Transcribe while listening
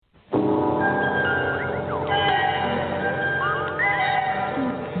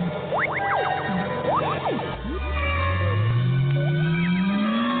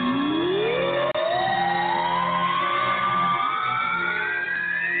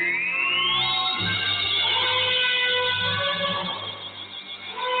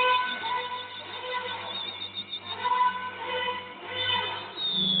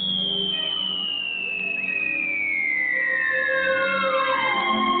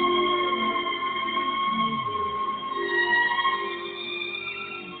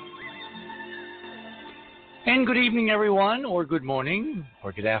And good evening, everyone, or good morning,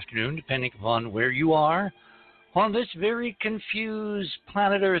 or good afternoon, depending upon where you are on this very confused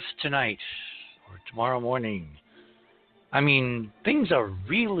planet Earth tonight or tomorrow morning. I mean, things are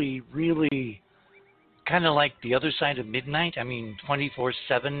really, really kind of like the other side of midnight. I mean,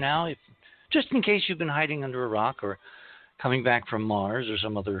 24/7 now. Just in case you've been hiding under a rock or coming back from Mars or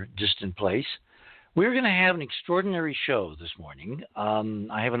some other distant place. We're going to have an extraordinary show this morning.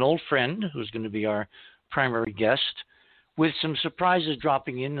 I have an old friend who's going to be our primary guest, with some surprises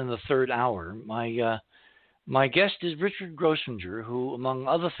dropping in the third hour. My guest is Richard Grossinger, who, among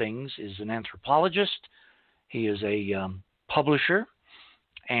other things, is an anthropologist. He is a publisher,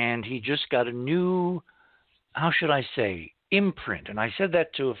 and he just got a new, how should I say, imprint. And I said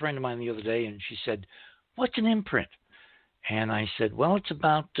that to a friend of mine the other day, and she said, "What's an imprint?" And I said, well, it's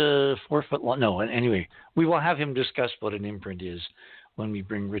about 4 foot long. No, anyway, we will have him discuss what an imprint is when we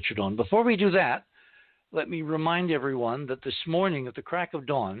bring Richard on. Before we do that, let me remind everyone that this morning at the crack of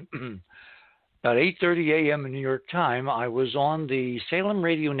dawn, about 8:30 a.m. in New York time, I was on the Salem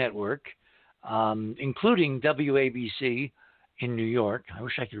Radio Network, including WABC in New York. I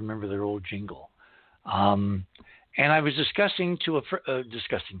wish I could remember their old jingle. And I was discussing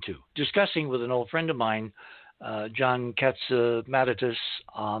with an old friend of mine, John Katzmatatis,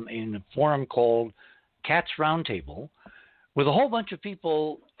 in a forum called Katz Roundtable, with a whole bunch of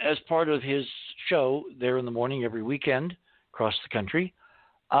people as part of his show there in the morning every weekend across the country.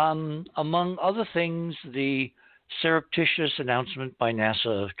 Among other things, the surreptitious announcement by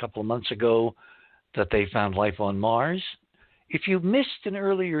NASA a couple of months ago that they found life on Mars. If you missed an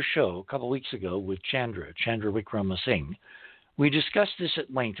earlier show a couple of weeks ago with Chandra Wickramasinghe, we discussed this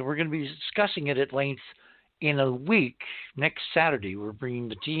at length, and we're going to be discussing it at length in a week. Next Saturday, we're bringing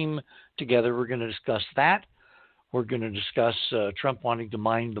the team together. We're going to discuss that. We're going to discuss Trump wanting to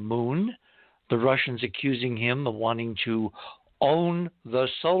mine the moon, the Russians accusing him of wanting to own the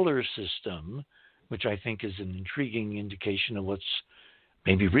solar system, which I think is an intriguing indication of what's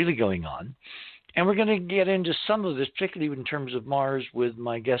maybe really going on. And we're going to get into some of this, particularly in terms of Mars, with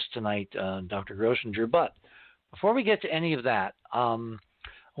my guest tonight, Dr. Grossinger. But before we get to any of that, I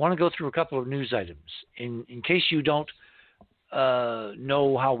want to go through a couple of news items. In case you don't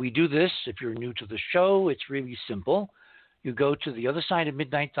know how we do this, if you're new to the show, it's really simple. You go to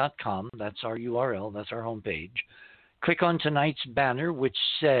theothersideofmidnight.com. That's our URL. That's our homepage. Click on tonight's banner, which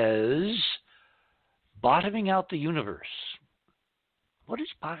says Bottoming Out the Universe. What is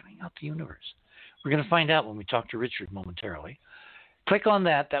bottoming out the universe? We're going to find out when we talk to Richard momentarily. Click on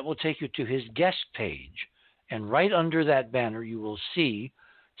that. That will take you to his guest page. And right under that banner, you will see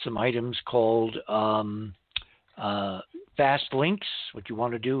some items called fast links. What you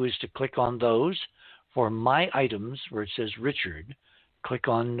want to do is to click on those. For my items, where it says Richard, click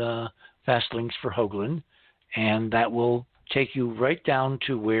on fast links for Hoagland, and that will take you right down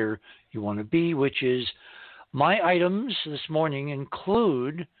to where you want to be, which is my items this morning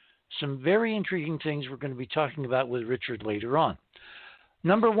include some very intriguing things we're going to be talking about with Richard later on.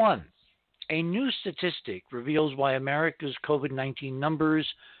 Number one, a new statistic reveals why America's COVID-19 numbers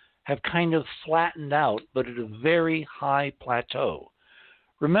have kind of flattened out, but at a very high plateau.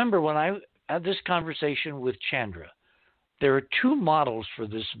 Remember, when I had this conversation with Chandra, there are two models for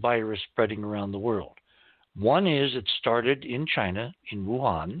this virus spreading around the world. One is it started in China, in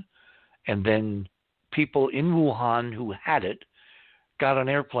Wuhan, and then people in Wuhan who had it got on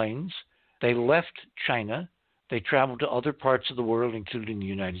airplanes. They left China. They traveled to other parts of the world, including the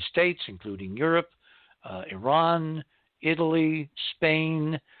United States, including Europe, Iran, Italy,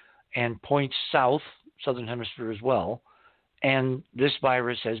 Spain, and points south, southern hemisphere as well. And this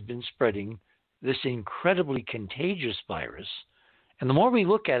virus has been spreading, this incredibly contagious virus. And the more we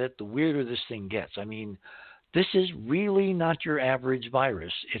look at it, the weirder this thing gets. I mean, this is really not your average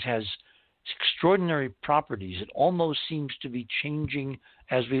virus. It has extraordinary properties. It almost seems to be changing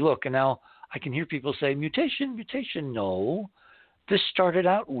as we look. And now I can hear people say, mutation. No, this started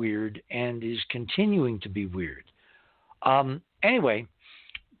out weird and is continuing to be weird. Anyway,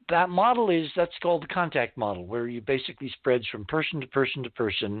 that model that's called the contact model, where you basically spreads from person to person to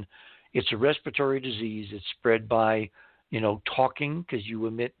person. It's a respiratory disease. It's spread by, talking, because you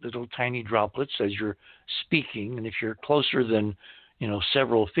emit little tiny droplets as you're speaking. And if you're closer than,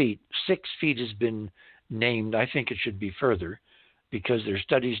 several feet, 6 feet has been named. I think it should be further, because there are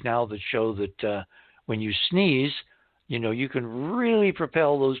studies now that show that when you sneeze, you can really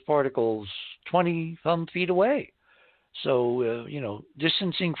propel those particles 20-some feet away. So,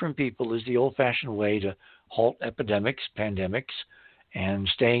 distancing from people is the old-fashioned way to halt epidemics, pandemics, and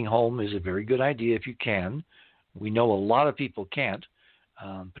staying home is a very good idea if you can. We know a lot of people can't,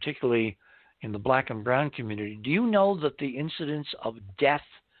 particularly in the black and brown community. Do you know that the incidence of death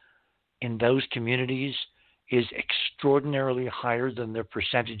in those communities is extraordinarily higher than their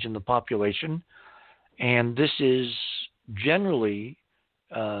percentage in the population? And this is generally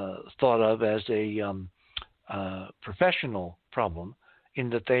thought of as a professional problem, in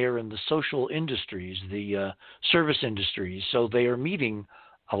that they are in the social industries, the service industries. So they are meeting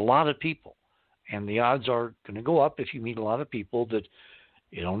a lot of people. And the odds are going to go up if you meet a lot of people that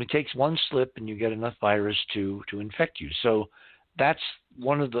it only takes one slip and you get enough virus to infect you. So that's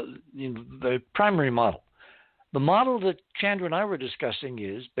one of the primary model. The model that Chandra and I were discussing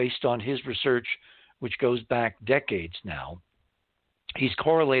is based on his research, which goes back decades now. He's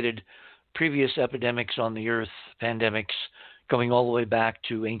correlated previous epidemics on the earth, pandemics, going all the way back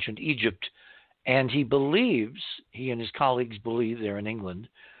to ancient Egypt. And he and his colleagues believe, there in England,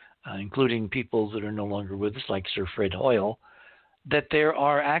 including people that are no longer with us, like Sir Fred Hoyle, that there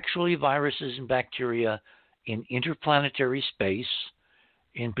are actually viruses and bacteria in interplanetary space,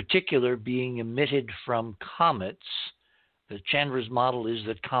 in particular being emitted from comets. The Chandra's model is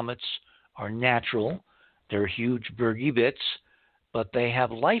that comets are natural. They're huge Bergy bits, but they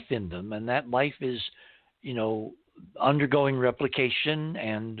have life in them, and that life is, undergoing replication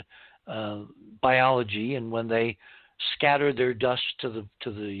and biology. And when they scatter their dust to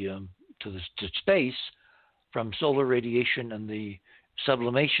space from solar radiation and the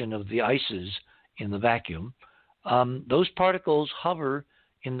sublimation of the ices in the vacuum, those particles hover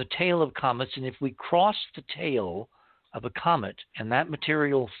in the tail of comets. And if we cross the tail of a comet and that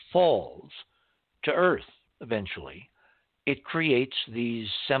material falls to Earth eventually, it creates these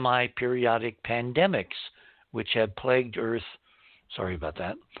semi-periodic pandemics which have plagued Earth,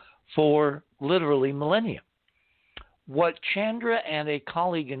 for literally millennia. What Chandra and a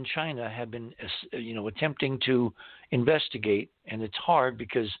colleague in China have been, attempting to investigate, and it's hard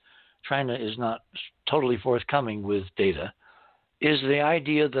because China is not totally forthcoming with data, is the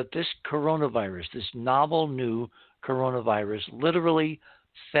idea that this coronavirus, this novel new coronavirus, literally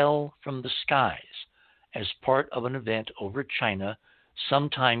fell from the skies as part of an event over China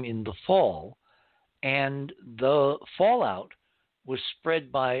sometime in the fall. And the fallout was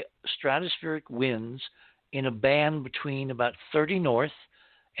spread by stratospheric winds in a band between about 30 north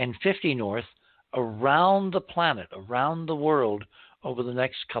and 50 north around the planet, around the world, over the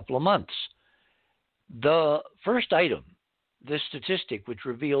next couple of months. The first item, this statistic, which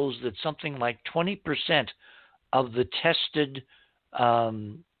reveals that something like 20% of the tested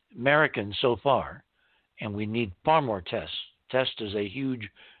Americans so far, and we need far more tests. Test is a huge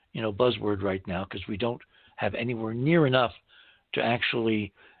buzzword right now because we don't have anywhere near enough to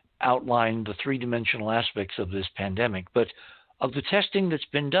actually outline the three-dimensional aspects of this pandemic. But of the testing that's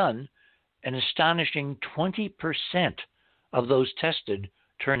been done, an astonishing 20% of those tested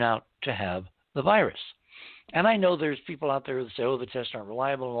turn out to have the virus. And I know there's people out there that say, the tests aren't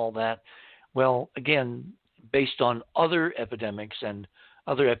reliable and all that. Well, again, based on other epidemics and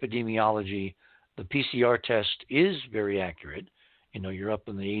other epidemiology, the PCR test is very accurate. You're up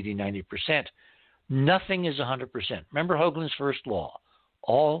in the 80, 90%. Nothing is 100%. Remember Hoagland's first law.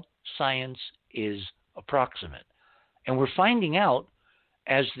 All science is approximate. And we're finding out,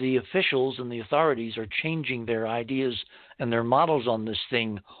 as the officials and the authorities are changing their ideas and their models on this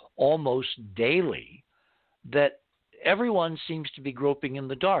thing almost daily, that everyone seems to be groping in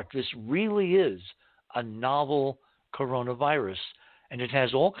the dark. This really is a novel coronavirus, and it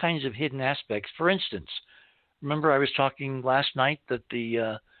has all kinds of hidden aspects. For instance, remember I was talking last night that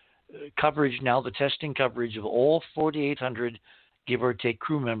the coverage now, the testing coverage of all 4,800, give or take,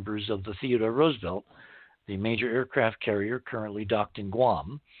 crew members of the Theodore Roosevelt, the major aircraft carrier currently docked in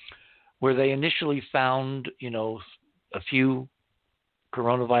Guam, where they initially found, a few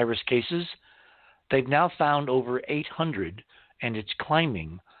coronavirus cases. They've now found over 800, and it's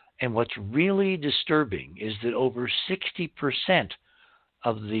climbing. And what's really disturbing is that over 60%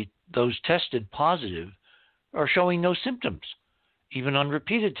 of those tested positive are showing no symptoms, even on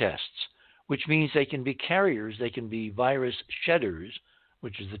repeated tests, which means they can be carriers, they can be virus shedders,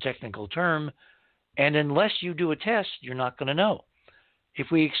 which is the technical term, and unless you do a test, you're not going to know. If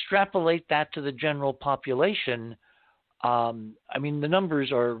we extrapolate that to the general population, the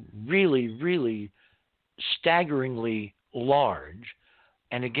numbers are really, really staggeringly large.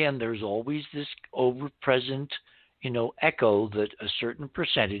 And again, there's always this over-present, echo that a certain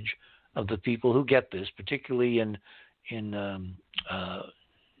percentage of the people who get this, particularly in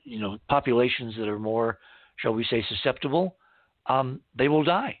populations that are more, shall we say, susceptible, they will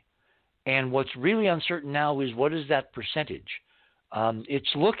die. And what's really uncertain now is what is that percentage? It's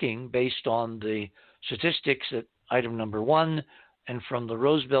looking, based on the statistics at item number 1 and from the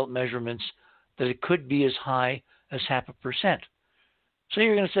Roosevelt measurements, that it could be as high as 0.5%. So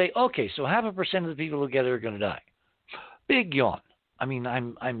you're going to say, okay, so 0.5% of the people who get it are going to die. Big yawn. I mean,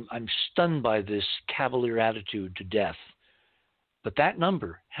 I'm stunned by this cavalier attitude to death. But that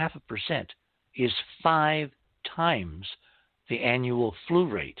number, 0.5%, is 5 times the annual flu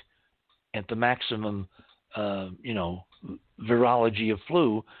rate at the maximum, virology of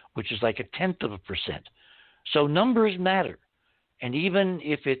flu, which is like 0.1%. So numbers matter. And even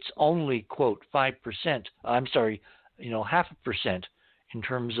if it's only, quote, 5%, 0.5% in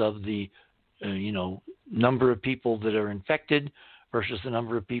terms of the, number of people that are infected versus the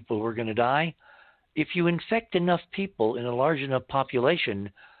number of people who are going to die, if you infect enough people in a large enough population,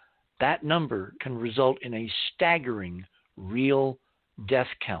 that number can result in a staggering real death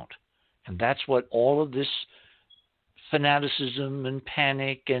count. And that's what all of this fanaticism and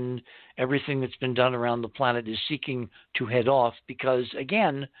panic and everything that's been done around the planet is seeking to head off, because,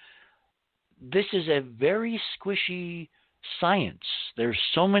 again, this is a very squishy science. There's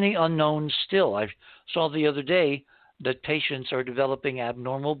so many unknowns still. I saw the other day that patients are developing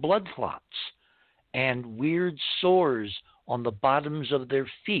abnormal blood clots and weird sores on the bottoms of their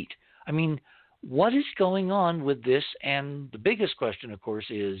feet. I mean, what is going on with this? And the biggest question, of course,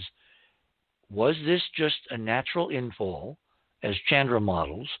 is, was this just a natural infall as Chandra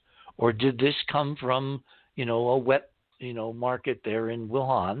models, or did this come from, a wet, market there in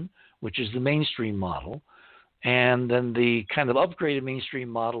Wuhan, which is the mainstream model? And then the kind of upgraded mainstream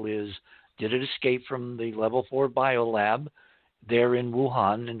model is, did it escape from the level 4 biolab there in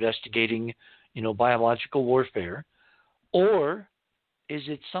Wuhan investigating, biological warfare? Or is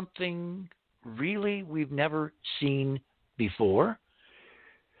it something really we've never seen before?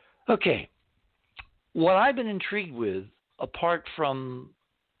 Okay. What I've been intrigued with, apart from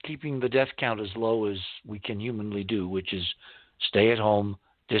keeping the death count as low as we can humanly do, which is stay at home,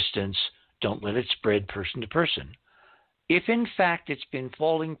 distance, don't let it spread person to person. If in fact it's been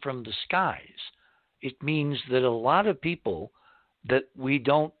falling from the skies, it means that a lot of people that we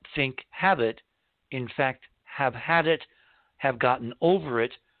don't think have it, in fact, have had it, have gotten over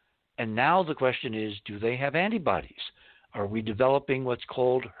it, and now the question is, do they have antibodies? Are we developing what's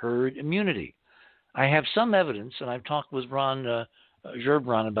called herd immunity? I have some evidence, and I've talked with Ron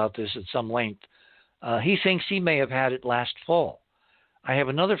Gerbron about this at some length. He thinks he may have had it last fall. I have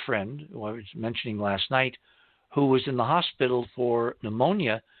another friend, who I was mentioning last night, who was in the hospital for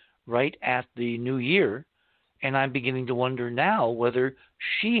pneumonia right at the new year, and I'm beginning to wonder now whether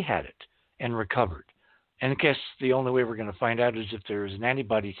she had it and recovered. And I guess the only way we're going to find out is if there is an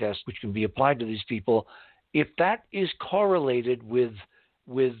antibody test which can be applied to these people. If that is correlated with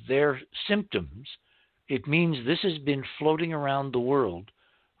their symptoms, it means this has been floating around the world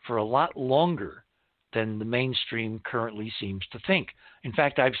for a lot longer than the mainstream currently seems to think. In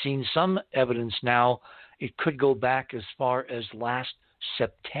fact, I've seen some evidence now it could go back as far as last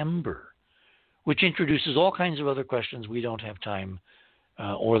September, which introduces all kinds of other questions we don't have time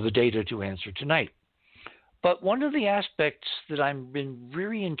or the data to answer tonight. But one of the aspects that I've been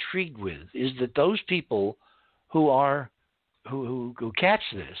really intrigued with is that those people who catch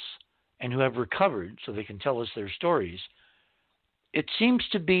this and who have recovered so they can tell us their stories, it seems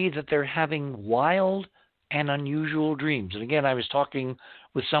to be that they're having wild and unusual dreams. And again, I was talking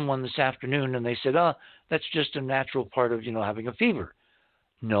with someone this afternoon and they said, that's just a natural part of, having a fever.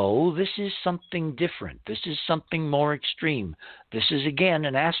 No, this is something different. This is something more extreme. This is, again,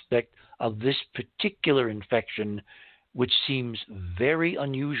 an aspect of this particular infection which seems very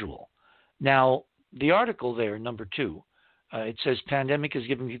unusual. Now, the article there, number 2, it says pandemic is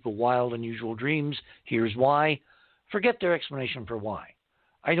giving people wild, unusual dreams. Here's why. Forget their explanation for why.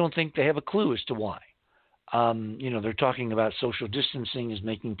 I don't think they have a clue as to why. They're talking about social distancing is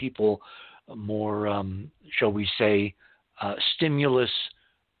making people more, shall we say, stimulus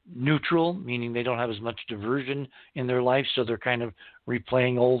neutral, meaning they don't have as much diversion in their life, so they're kind of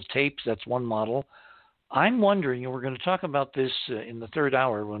replaying old tapes. That's one model. I'm wondering, and we're going to talk about this in the third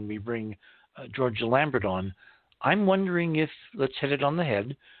hour when we bring Georgia Lambert on, I'm wondering if, let's hit it on the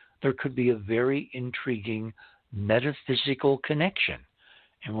head, there could be a very intriguing metaphysical connection.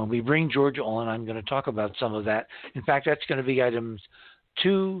 And when we bring Georgia on, I'm going to talk about some of that. In fact, that's going to be items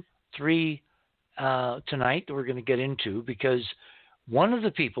 2, 3 tonight that we're going to get into, because one of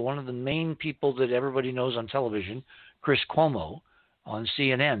the main people that everybody knows on television, Chris Cuomo on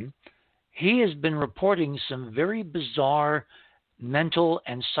CNN, he has been reporting some very bizarre mental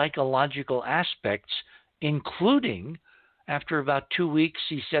and psychological aspects, including after about 2 weeks,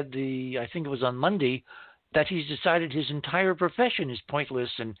 he said I think it was on Monday, that he's decided his entire profession is pointless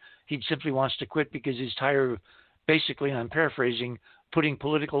and he simply wants to quit because he's tired of, basically, and I'm paraphrasing, putting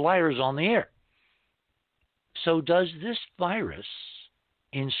political liars on the air. So does this virus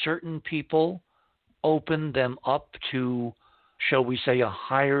in certain people open them up to, shall we say, a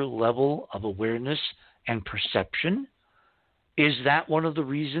higher level of awareness and perception? Is that one of the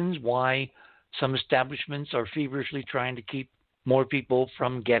reasons why some establishments are feverishly trying to keep more people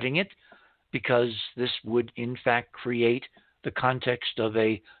from getting it? Because this would, in fact, create the context of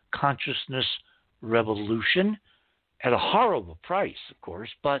a consciousness revolution at a horrible price, of course.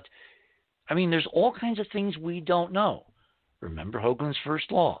 But, I mean, there's all kinds of things we don't know. Remember Hoagland's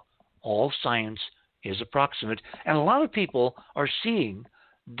first law. All science is approximate. And a lot of people are seeing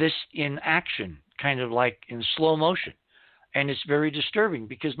this in action, kind of like in slow motion. And it's very disturbing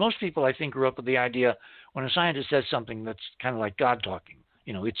because most people, I think, grew up with the idea when a scientist says something that's kind of like God talking,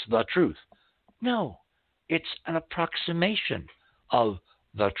 it's the truth. No, it's an approximation of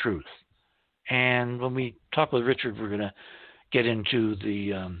the truth. And when we talk with Richard, we're going to get into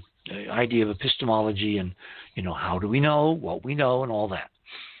the idea of epistemology and, how do we know what we know and all that.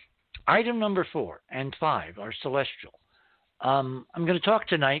 Item number 4 and 5 are celestial. I'm going to talk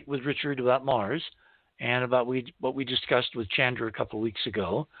tonight with Richard about Mars and about what we discussed with Chandra a couple of weeks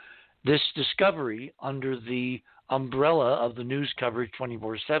ago. This discovery under the umbrella of the news coverage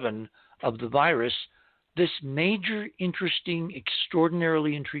 24/7 of the virus, this major, interesting,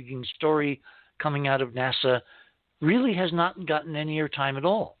 extraordinarily intriguing story coming out of NASA really has not gotten any airtime at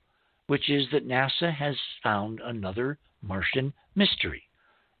all, which is that NASA has found another Martian mystery.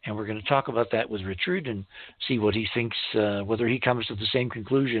 And we're going to talk about that with Richard and see what he thinks, whether he comes to the same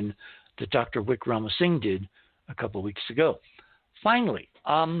conclusion that Dr. Wickramasinghe did a couple of weeks ago. Finally,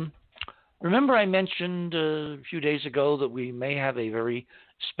 remember I mentioned a few days ago that we may have a very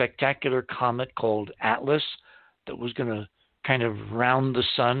spectacular comet called Atlas that was going to kind of round the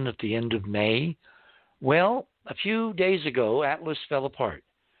sun at the end of May? Well, a few days ago, Atlas fell apart.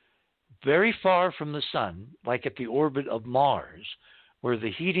 Very far from the sun, like at the orbit of Mars, where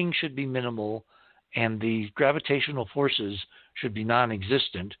the heating should be minimal and the gravitational forces should be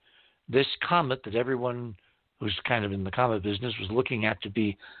non-existent, this comet that everyone who's kind of in the comet business was looking at to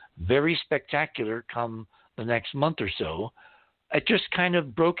be very spectacular come the next month or so, it just kind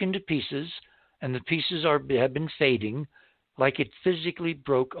of broke into pieces, and the pieces have been fading like it physically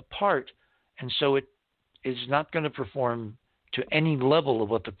broke apart. And so it is not going to perform to any level of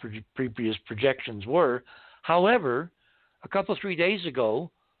what the previous projections were. However, a couple, 3 days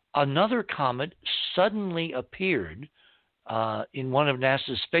ago, another comet suddenly appeared in one of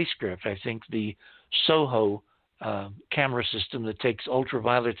NASA's spacecraft, I think the SOHO camera system that takes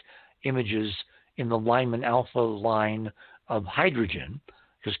ultraviolet images in the Lyman alpha line of hydrogen,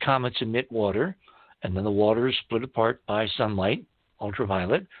 because comets emit water, and then the water is split apart by sunlight,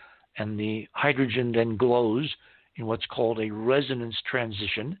 ultraviolet, and the hydrogen then glows in what's called a resonance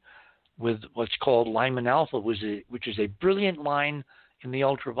transition with what's called Lyman alpha, which is a brilliant line in the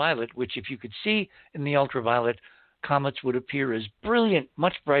ultraviolet, which if you could see in the ultraviolet, comets would appear as brilliant,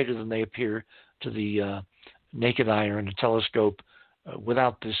 much brighter than they appear to the naked eye or in a telescope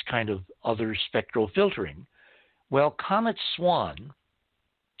without this kind of other spectral filtering. Well, Comet Swan,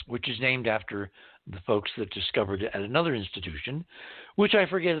 which is named after the folks that discovered it at another institution, which I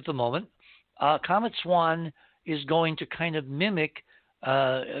forget at the moment, Comet Swan is going to kind of mimic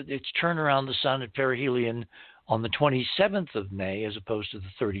its turn around the sun at perihelion on the 27th of May as opposed to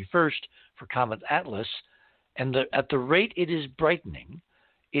the 31st for Comet Atlas. And at the rate it is brightening,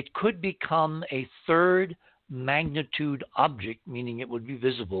 it could become a third magnitude object, meaning it would be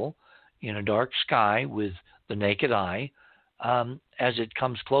visible in a dark sky with the naked eye as it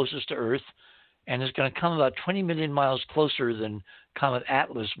comes closest to Earth, and is going to come about 20 million miles closer than Comet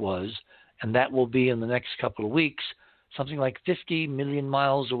Atlas was, and that will be in the next couple of weeks, something like 50 million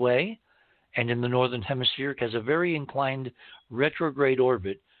miles away, and in the northern hemisphere. It has a very inclined retrograde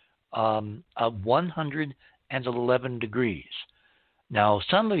orbit of 111 degrees. Now,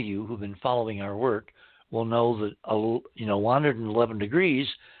 some of you who've been following our work will know that 111 degrees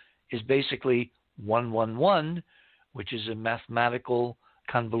is basically 111, which is a mathematical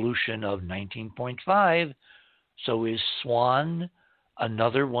convolution of 19.5. So is Swan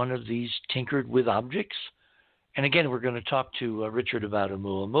another one of these tinkered with objects? And again, we're going to talk to Richard about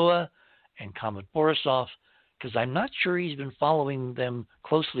Oumuamua and Comet Borisov, because I'm not sure he's been following them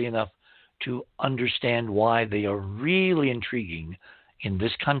closely enough to understand why they are really intriguing in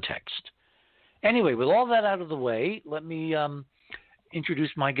this context. Anyway, with all that out of the way, let me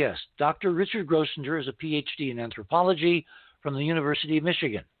introduce my guest. Dr. Richard Grossinger is a PhD in anthropology from the University of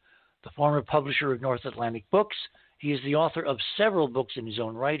Michigan. The former publisher of North Atlantic Books, he is the author of several books in his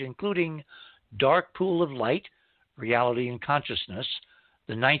own right, including Dark Pool of Light, Reality and Consciousness,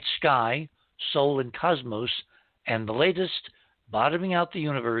 The Night Sky, Soul and Cosmos, and the latest, Bottoming Out the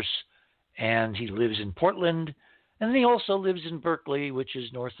Universe. And he lives in Portland, and he also lives in Berkeley, which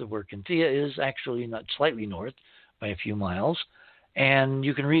is north of where Cynthia is, actually not slightly north by a few miles. And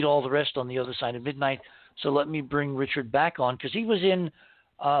you can read all the rest on The Other Side of Midnight. So let me bring Richard back on, because he was in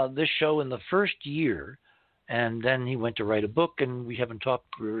this show in the first year, and then he went to write a book, and we haven't talked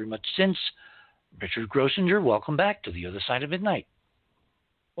very much since. Richard Grossinger, welcome back to The Other Side of Midnight.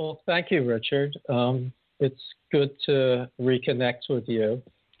 Well, thank you, Richard. It's good to reconnect with you.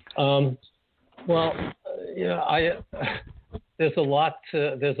 There's a lot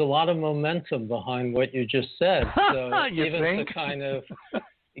of momentum behind what you just said. So to kind of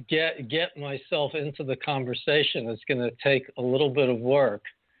get myself into the conversation, it's going to take a little bit of work.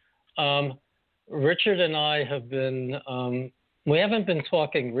 Richard and I have been, we haven't been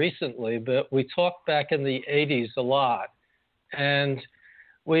talking recently, but we talked back in the 80s a lot. And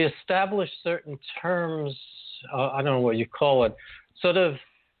we established certain terms, I don't know what you call it, sort of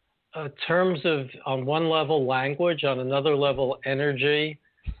terms of, on one level, language, on another level, energy.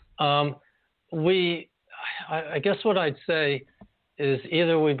 I guess what I'd say is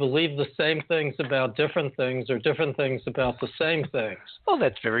either we believe the same things about different things or different things about the same things. Oh,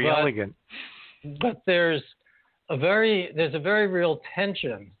 that's very elegant. But there's a very real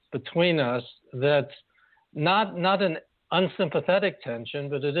tension between us that's not an unsympathetic tension,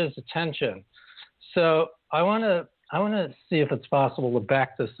 but it is a tension. So I want to see if it's possible to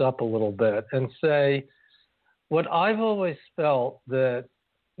back this up a little bit and say what I've always felt that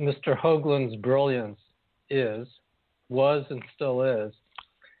Mr. Hoagland's brilliance was and still is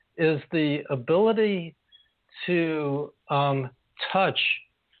the ability to touch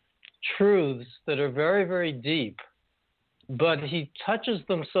truths that are very, very deep, but he touches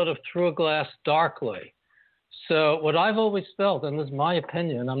them sort of through a glass darkly. So what I've always felt, and this is my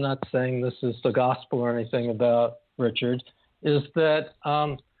opinion, I'm not saying this is the gospel or anything about Richard, is that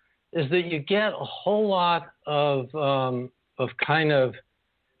you get a whole lot of kind of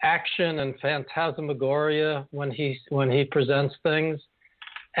action and phantasmagoria when he presents things,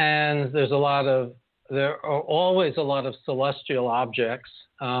 and there are always a lot of celestial objects.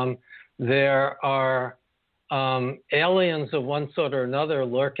 There are aliens of one sort or another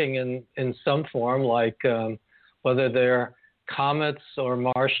lurking in some form, like whether they're comets or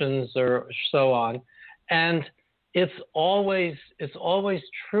Martians or so on, and it's always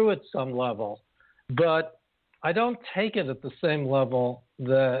true at some level, but I don't take it at the same level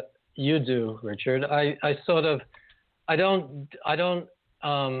that you do, Richard. I don't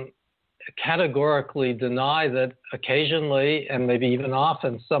categorically deny that occasionally and maybe even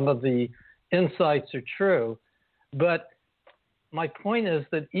often some of the insights are true, but my point is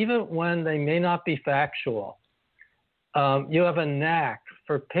that even when they may not be factual, you have a knack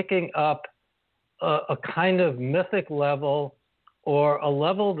for picking up a kind of mythic level or a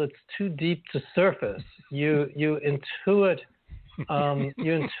level that's too deep to surface. You intuit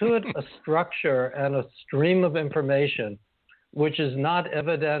a structure and a stream of information which is not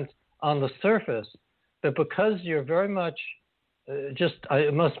evident on the surface, but because you're very much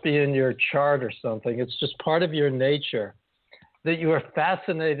it must be in your chart or something, it's just part of your nature, that you are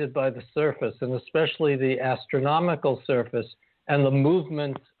fascinated by the surface, and especially the astronomical surface and the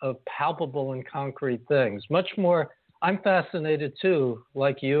movement of palpable and concrete things. Much more, I'm fascinated too.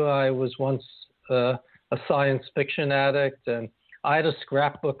 Like you, I was once a science fiction addict, and I had a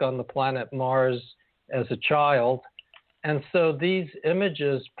scrapbook on the planet Mars as a child. And so these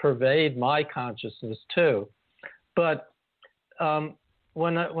images pervade my consciousness too. But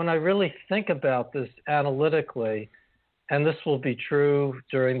when I really think about this analytically, and this will be true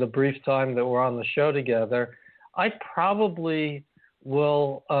during the brief time that we're on the show together, I probably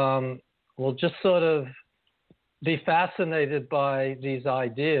will just sort of be fascinated by these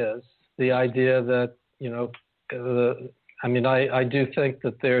ideas. The idea that, I do think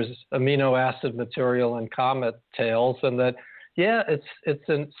that there's amino acid material in comet tails, and that, it's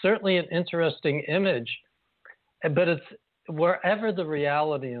certainly an interesting image, but it's wherever the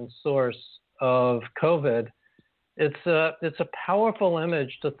reality and source of COVID, it's a powerful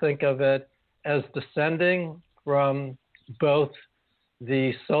image to think of it as descending from both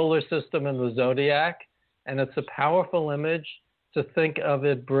the solar system and the zodiac, and it's a powerful image to think of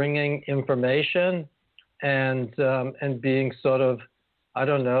it bringing information and being sort of, I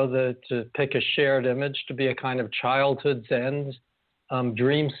don't know, to pick a shared image, to be a kind of childhood Zen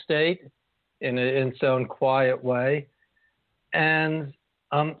dream state in its own quiet way. And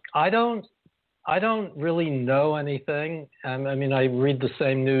I don't really know anything. I read the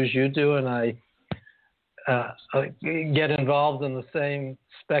same news you do, and I get involved in the same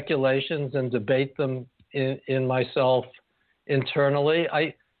speculations and debate them in myself internally.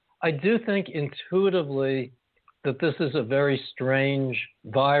 I do think intuitively that this is a very strange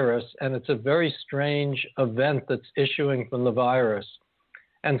virus, and it's a very strange event that's issuing from the virus.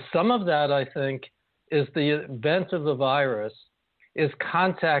 And some of that, I think, is the event of the virus is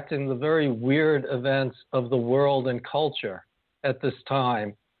contacting the very weird events of the world and culture at this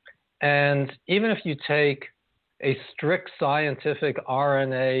time. And even if you take a strict scientific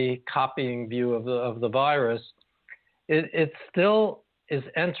RNA copying view of the virus, it still is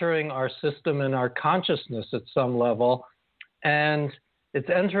entering our system and our consciousness at some level, and it's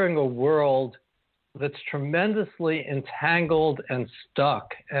entering a world that's tremendously entangled and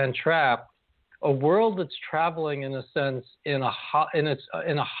stuck and trapped, a world that's traveling in a sense in a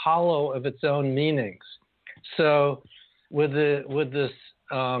hollow of its own meanings. So with this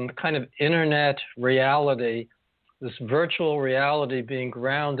kind of internet reality, this virtual reality being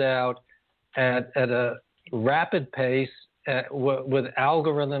ground out at a rapid pace, with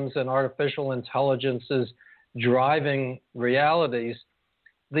algorithms and artificial intelligences driving realities,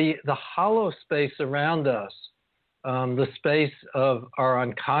 the hollow space around us, the space of our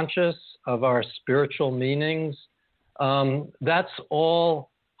unconscious, of our spiritual meanings, that's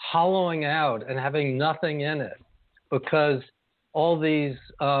all hollowing out and having nothing in it, because all these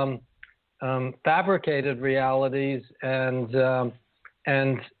fabricated realities and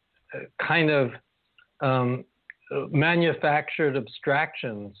kind of manufactured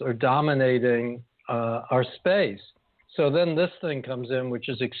abstractions are dominating our space. So then this thing comes in, which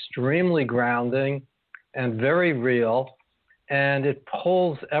is extremely grounding and very real, and it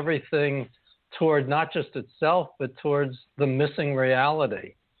pulls everything toward not just itself, but towards the missing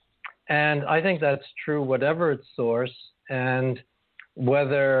reality. And I think that's true whatever its source, and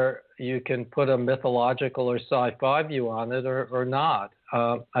whether you can put a mythological or sci-fi view on it or not.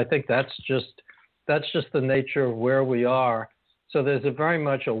 I think that's just the nature of where we are. So there's very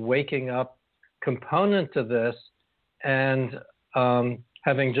much a waking up component to this. And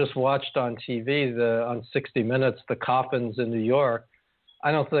having just watched on TV, on 60 Minutes, the coffins in New York,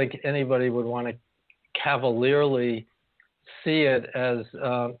 I don't think anybody would want to cavalierly see it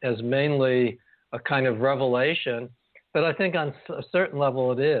as mainly a kind of revelation. But I think on a certain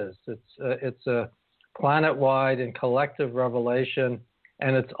level it is. It's a planet-wide and collective revelation,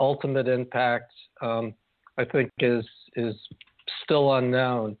 and its ultimate impact, I think, is still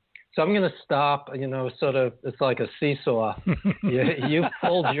unknown. So I'm going to stop, sort of, it's like a seesaw. You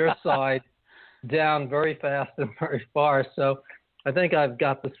pulled your side down very fast and very far. So I think I've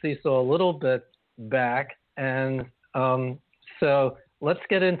got the seesaw a little bit back. And so let's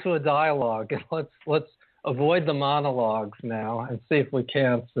get into a dialogue, and let's avoid the monologues now and see if we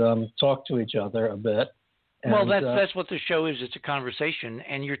can't talk to each other a bit. And, well, that's what the show is. It's a conversation,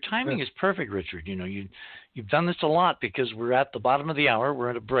 and your timing is perfect, Richard. You've done this a lot because we're at the bottom of the hour.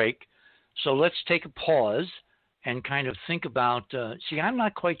 We're at a break, so let's take a pause and kind of think about. I'm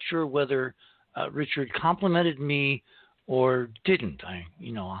not quite sure whether Richard complimented me or didn't.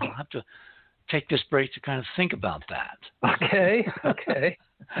 I'll have to take this break to kind of think about that. Okay.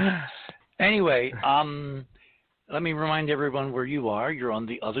 Anyway, let me remind everyone where you are. You're on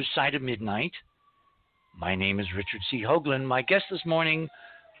the other side of midnight. My name is Richard C. Hoagland. My guest this morning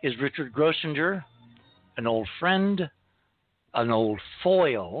is Richard Grossinger, an old friend, an old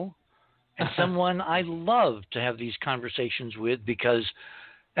foil, and someone I love to have these conversations with because,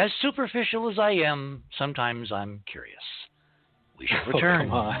 as superficial as I am, sometimes I'm curious. We should return.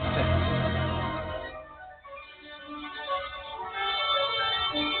 Come on.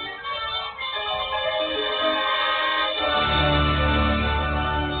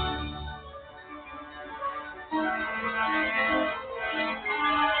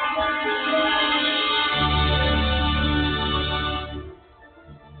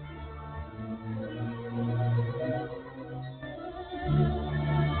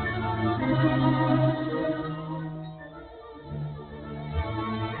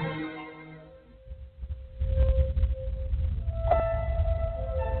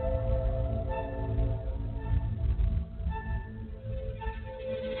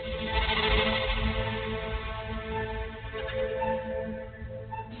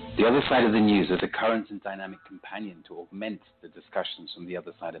 The Other Side of the News is a current and dynamic companion to augment the discussions from the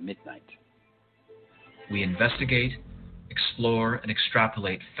other side of midnight. We investigate, explore, and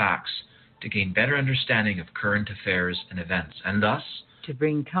extrapolate facts to gain better understanding of current affairs and events, and thus to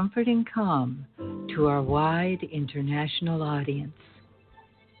bring comfort and calm to our wide international audience.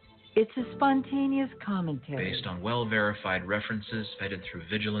 It's a spontaneous commentary based on well-verified references vetted through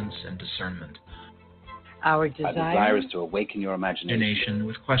vigilance and discernment. Our Our desire desire is to awaken your imagination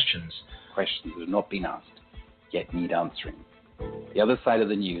with questions. that have not been asked, yet need answering. The other side of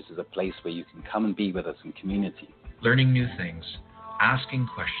the news is a place where you can come and be with us in community. Learning new things, asking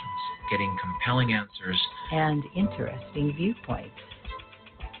questions, getting compelling answers, and interesting viewpoints.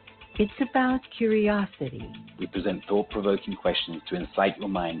 It's about curiosity. We present thought-provoking questions to incite your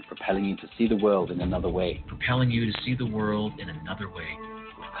mind, propelling you to see the world in another way, propelling you to see the world in another way.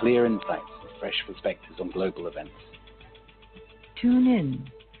 with clear insights and fresh perspectives on global events. Tune in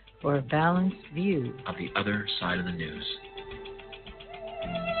for a balanced view Of the other side of the news.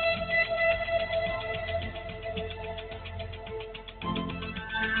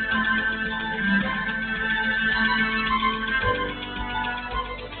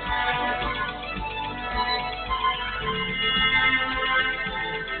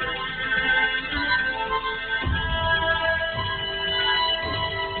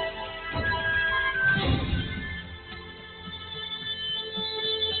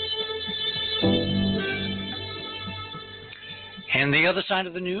 And the other side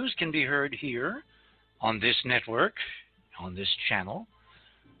of the news can be heard here on this network, on this channel,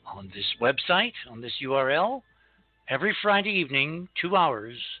 on this website, on this URL, every Friday evening, 2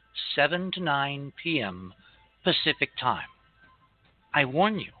 hours, 7 to 9 p.m. Pacific Time. I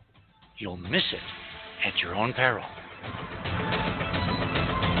warn you, you'll miss it at your own peril.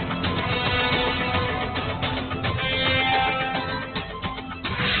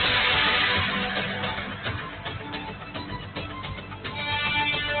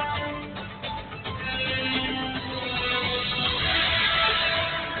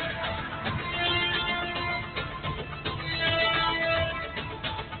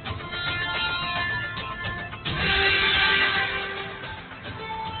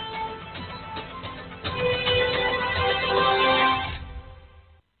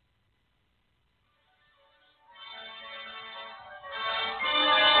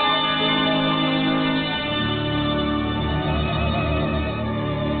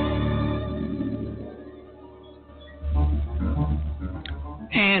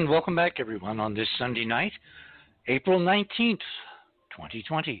 And welcome back, everyone, on this Sunday night, April 19th,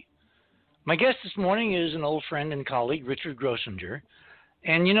 2020. My guest this morning is an old friend and colleague, Richard Grossinger.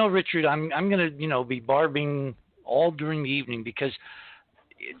 And, you know, Richard, I'm going to, be barbing all during the evening because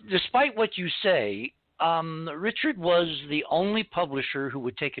despite what you say, Richard was the only publisher who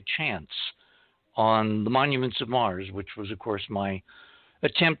would take a chance on the Monuments of Mars, which was, of course, my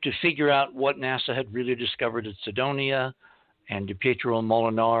attempt to figure out what NASA had really discovered at Cydonia and DiPietro and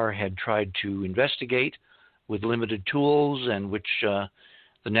Molinar had tried to investigate with limited tools, and which the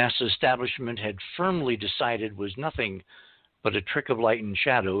NASA establishment had firmly decided was nothing but a trick of light and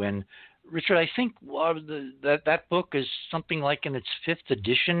shadow. And Richard, I think that book is something like in its 5th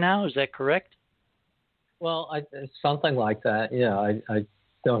edition now. Is that correct? Well, something like that. Yeah, I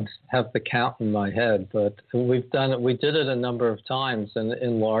don't have the count in my head, but we've done it. We did it a number of times and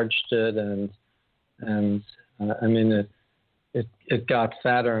enlarged it, and I mean it got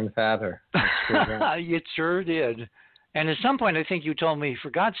fatter and fatter. It sure did. And at some point, I think you told me, for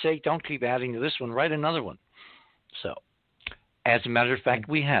God's sake, don't keep adding to this one. Write another one. So, as a matter of fact,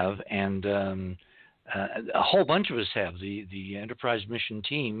 we have, and a whole bunch of us have. The Enterprise mission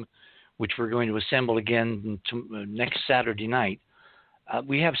team, which we're going to assemble again next Saturday night.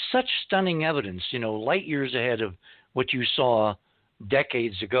 We have such stunning evidence, light years ahead of what you saw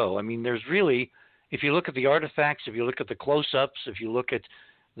decades ago. I mean, there's really, if you look at the artifacts, if you look at the close-ups, if you look at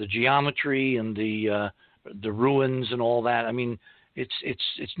the geometry and the ruins and all that, I mean,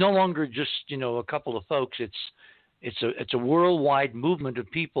 it's no longer just a couple of folks. It's a worldwide movement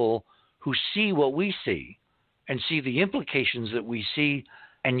of people who see what we see and see the implications that we see,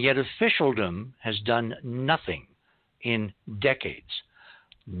 and yet officialdom has done nothing in decades.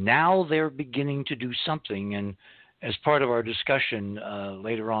 Now they're beginning to do something, and as part of our discussion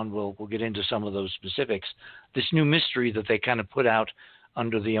later on, we'll get into some of those specifics. This new mystery that they kind of put out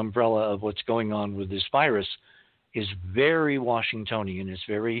under the umbrella of what's going on with this virus is very Washingtonian. It's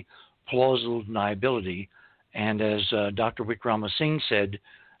very plausible deniability. And as Dr. Wickramasinghe said,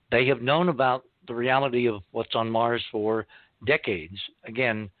 they have known about the reality of what's on Mars for decades.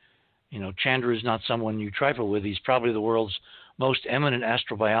 Again, Chandra is not someone you trifle with. He's probably the world's most eminent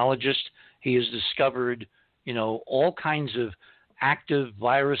astrobiologist. He has discovered all kinds of active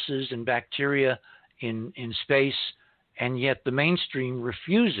viruses and bacteria in space, and yet the mainstream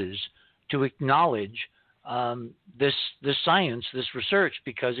refuses to acknowledge this science, this research,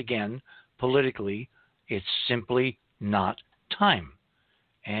 because, again, politically, it's simply not time.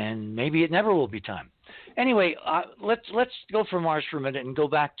 And maybe it never will be time. Anyway, let's go from Mars for a minute and go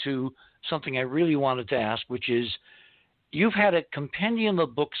back to something I really wanted to ask, which is you've had a compendium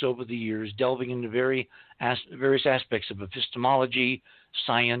of books over the years delving into various aspects of epistemology,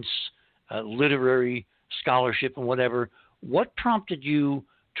 science, literary scholarship, and whatever. What prompted you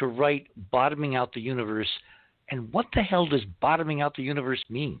to write Bottoming Out the Universe, and what the hell does bottoming out the universe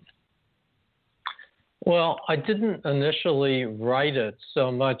mean? Well, I didn't initially write it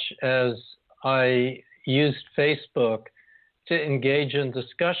so much as I used Facebook to engage in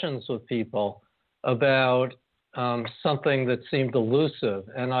discussions with people about something that seemed elusive.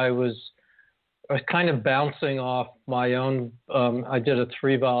 And I was kind of bouncing off my own. I did a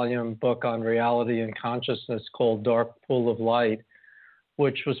 3-volume book on reality and consciousness called Dark Pool of Light,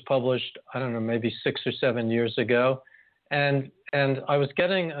 which was published, I don't know, maybe 6 or 7 years ago. And I was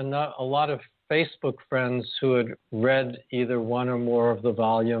getting a lot of Facebook friends who had read either one or more of the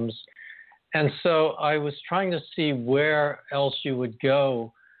volumes. And so I was trying to see where else you would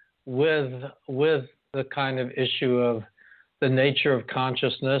go with the kind of issue of the nature of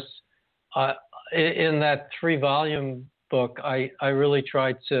consciousness. In that 3-volume book, I really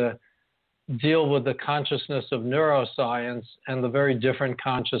tried to deal with the consciousness of neuroscience and the very different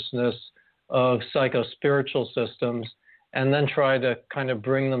consciousness of psychospiritual systems, and then try to kind of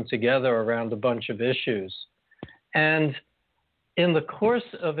bring them together around a bunch of issues. And in the course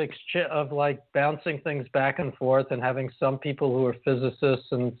of like bouncing things back and forth and having some people who are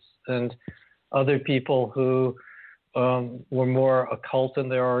physicists and other people who were more occult in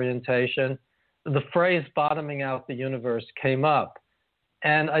their orientation, the phrase bottoming out the universe came up.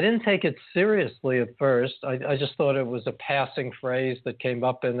 And I didn't take it seriously at first. I just thought it was a passing phrase that came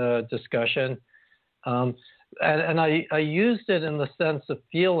up in a discussion. And I used it in the sense of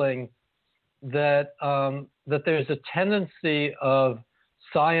feeling that there's a tendency of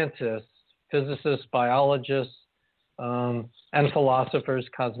scientists, physicists, biologists, and philosophers,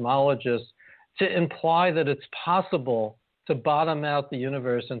 cosmologists, to imply that it's possible to bottom out the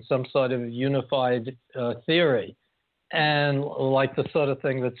universe in some sort of unified theory, and like the sort of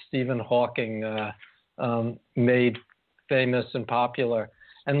thing that Stephen Hawking made famous and popular.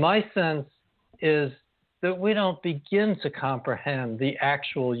 And my sense is that we don't begin to comprehend the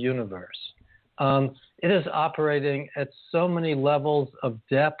actual universe. It is operating at so many levels of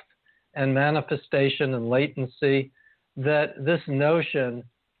depth and manifestation and latency that this notion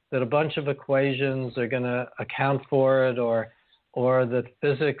that a bunch of equations are going to account for it, or that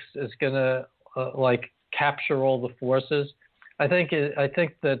physics is going to like capture all the forces. I think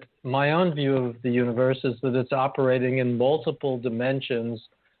that my own view of the universe is that it's operating in multiple dimensions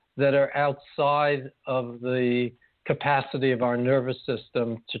that are outside of the capacity of our nervous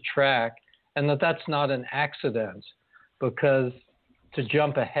system to track, and that's not an accident, because, to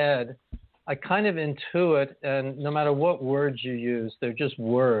jump ahead, I kind of intuit, and no matter what words you use, they're just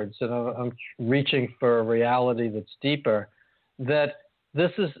words, and I'm reaching for a reality that's deeper, that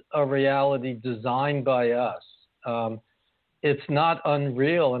this is a reality designed by us. It's not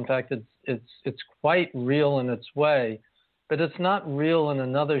unreal. In fact, it's quite real in its way, but it's not real in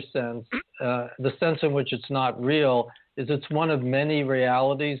another sense. The sense in which it's not real is it's one of many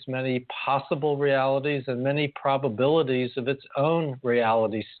realities, many possible realities, and many probabilities of its own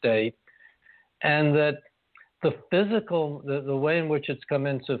reality state. And that the physical, the way in which it's come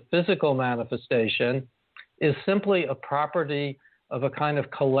into physical manifestation is simply a property of a kind of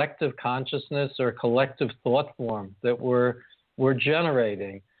collective consciousness or collective thought form that we're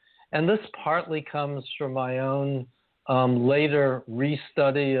generating. And this partly comes from my own later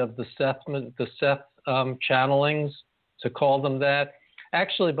restudy of the Seth channelings, to call them that.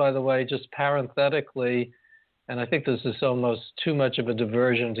 Actually, by the way, just parenthetically, and I think this is almost too much of a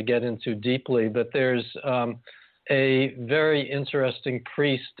diversion to get into deeply, but there's a very interesting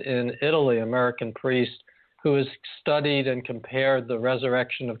priest in Italy, American priest, who has studied and compared the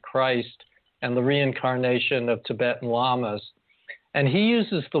resurrection of Christ and the reincarnation of Tibetan lamas. And he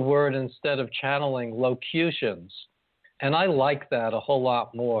uses the word, instead of channeling, locutions. And I like that a whole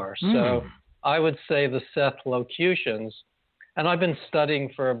lot more. So I would say the Seth locutions. And I've been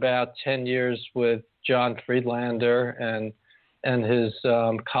studying for about 10 years with John Friedlander and his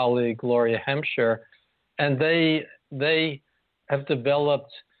colleague Gloria Hemscher. And they have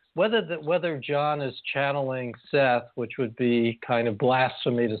developed, whether John is channeling Seth, which would be kind of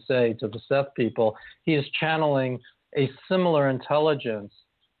blasphemy to say to the Seth people, he is channeling a similar intelligence.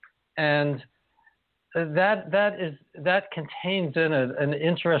 And that contains in it an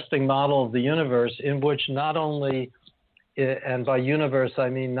interesting model of the universe, in which not only, and by universe I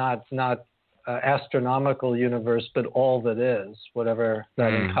mean not astronomical universe, but all that is, whatever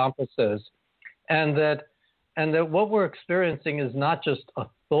that encompasses. and that what we're experiencing is not just a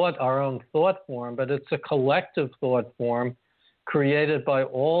thought, our own thought form, but it's a collective thought form created by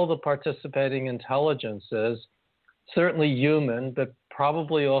all the participating intelligences, certainly human, but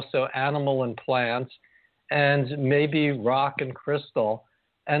probably also animal and plant, and maybe rock and crystal.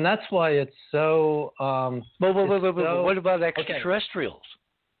 And that's why it's so... what about extraterrestrials?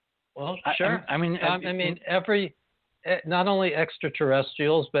 Well, sure. I mean, not only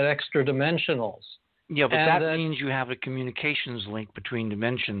extraterrestrials, but extra-dimensionals. Yeah, but that means you have a communications link between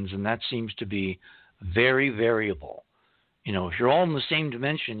dimensions, and that seems to be very variable. You know, if you're all in the same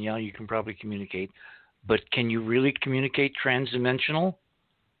dimension, yeah, you can probably communicate. But can you really communicate transdimensional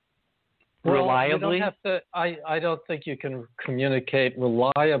reliably? You don't have to, I don't think you can communicate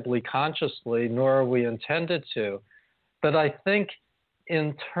reliably consciously, nor are we intended to. But I think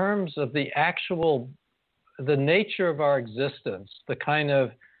in terms of the nature of our existence, the kind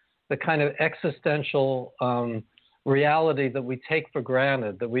of existential reality that we take for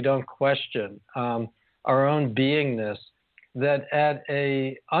granted, that we don't question, our own beingness, that at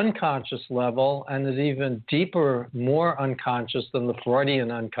a unconscious level, and at even deeper, more unconscious than the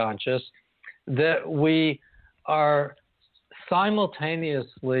Freudian unconscious, that we are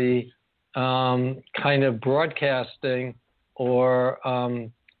simultaneously kind of broadcasting or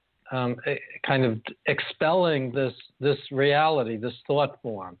kind of expelling this reality, this thought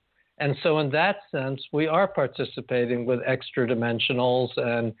form. And so in that sense, we are participating with extra-dimensionals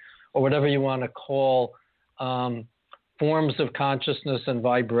or whatever you want to call forms of consciousness and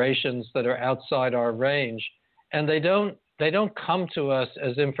vibrations that are outside our range. And they don't come to us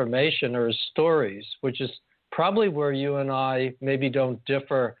as information or as stories, which is probably where you and I maybe don't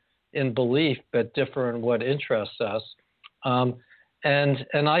differ in belief, but differ in what interests us. And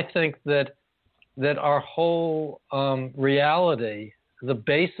I think that our whole reality, the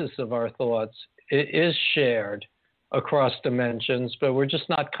basis of our thoughts, is shared across dimensions, but we're just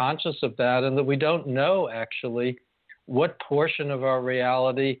not conscious of that, and that we don't know actually what portion of our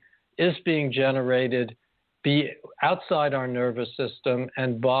reality is being generated outside our nervous system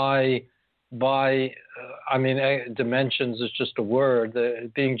and dimensions is just a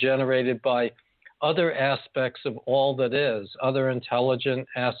word, being generated by other aspects of all that is, other intelligent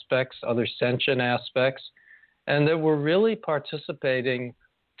aspects, other sentient aspects, and that we're really participating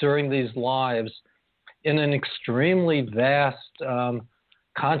during these lives in an extremely vast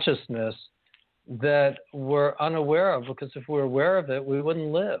consciousness that we're unaware of, because if we're aware of it, we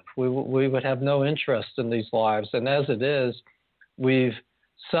wouldn't live. We would have no interest in these lives. And as it is, we've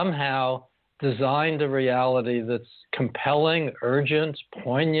somehow designed a reality that's compelling, urgent,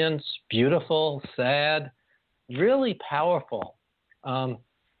 poignant, beautiful, sad, really powerful,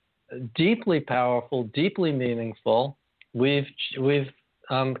 deeply powerful, deeply meaningful. We've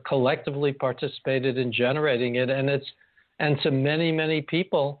collectively participated in generating it, and to many, many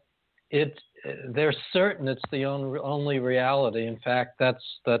people, they're certain it's the only reality. In fact, that's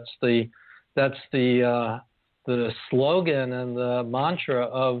the slogan and the mantra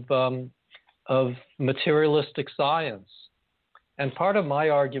of materialistic science. And part of my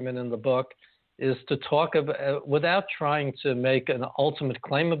argument in the book is to talk about, without trying to make an ultimate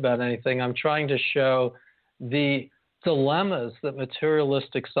claim about anything, I'm trying to show the dilemmas that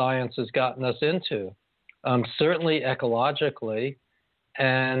materialistic science has gotten us into, certainly ecologically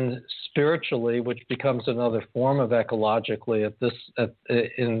and spiritually, which becomes another form of ecologically at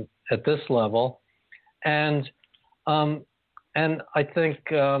this level, and I think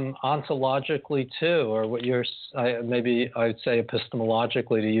ontologically too, or maybe I'd say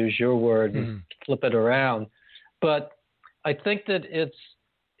epistemologically, to use your word, and flip it around. But I think that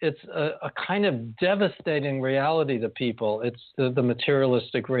it's a kind of devastating reality to people. It's the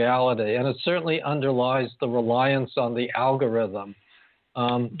materialistic reality, and it certainly underlies the reliance on the algorithm.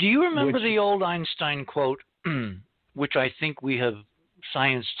 Do you remember the old Einstein quote, which I think we have,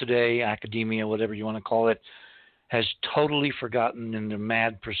 science today, academia, whatever you want to call it, has totally forgotten in the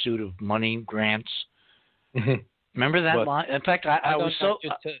mad pursuit of money, grants? Remember that line? In fact, I was so...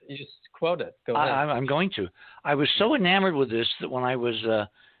 You just quote it. Go ahead. I'm going to. I was so enamored with this that when I was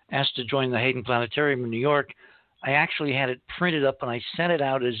asked to join the Hayden Planetarium in New York, I actually had it printed up and I sent it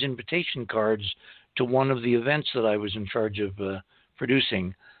out as invitation cards to one of the events that I was in charge of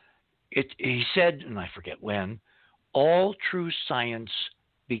producing. He said, and I forget when, all true science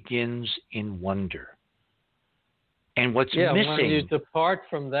begins in wonder. And what's missing... when you depart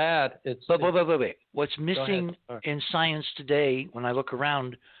from that, it's... Wait. What's missing in science today, when I look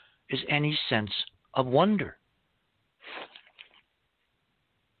around, is any sense of wonder.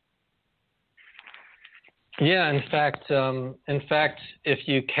 Yeah, in fact, if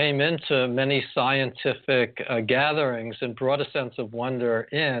you came into many scientific gatherings and brought a sense of wonder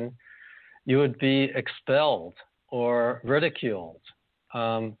in, you would be expelled or ridiculed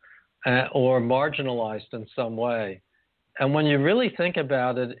or marginalized in some way. And when you really think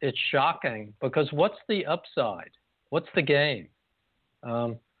about it, it's shocking because what's the upside? What's the gain?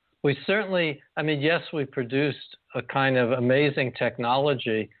 We certainly, yes, we produced a kind of amazing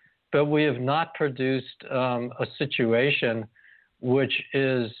technology, but we have not produced a situation which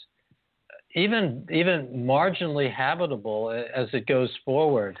is even marginally habitable as it goes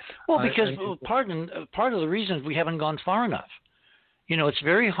forward. Well, because part of the reason is we haven't gone far enough. It's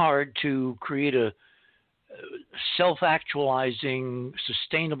very hard to create a self-actualizing,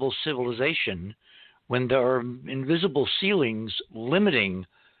 sustainable civilization when there are invisible ceilings limiting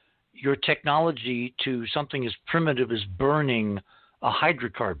your technology to something as primitive as burning a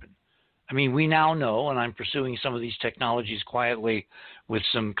hydrocarbon. We now know, and I'm pursuing some of these technologies quietly with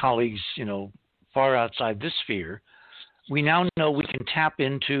some colleagues, far outside this sphere. We now know we can tap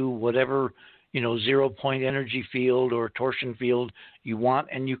into whatever, 0-point energy field or torsion field you want,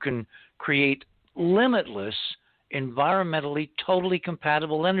 and you can create limitless, environmentally totally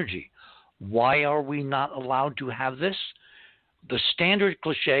compatible energy. Why are we not allowed to have this? The standard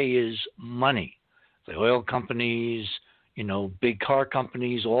cliche is money. The oil companies, big car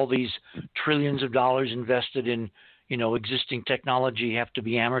companies, all these trillions of dollars invested in, existing technology have to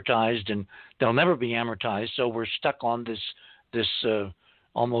be amortized, and they'll never be amortized. So we're stuck on this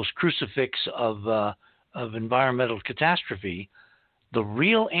almost crucifix of environmental catastrophe. The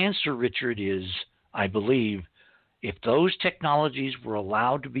real answer, Richard, is, I believe, if those technologies were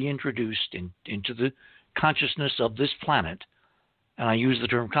allowed to be introduced into the consciousness of this planet, and I use the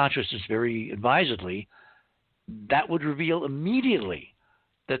term consciousness very advisedly, that would reveal immediately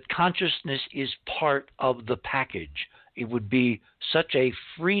that consciousness is part of the package. It would be such a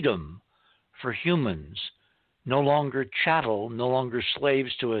freedom for humans, no longer chattel, no longer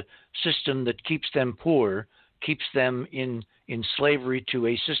slaves to a system that keeps them poor, keeps them in slavery to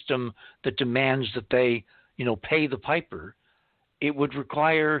a system that demands that they, pay the piper. It would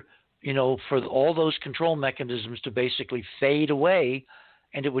require, for all those control mechanisms to basically fade away,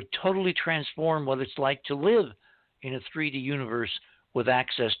 and it would totally transform what it's like to live in a 3D universe with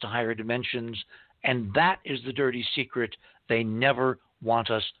access to higher dimensions. And that is the dirty secret they never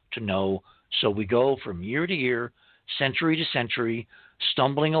want us to know. So we go from year to year, century to century,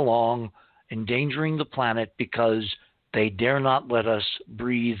 stumbling along, endangering the planet because they dare not let us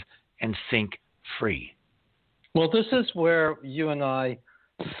breathe and think free. Well, this is where you and I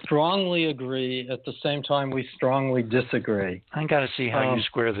strongly agree. At the same time, we strongly disagree. I got to see how you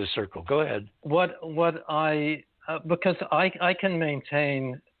square this circle. Go ahead. Because I can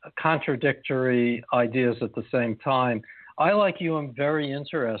maintain contradictory ideas at the same time. I, like you, am very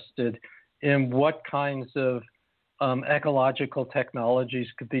interested in what kinds of ecological technologies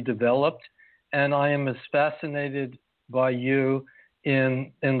could be developed, and I am as fascinated by you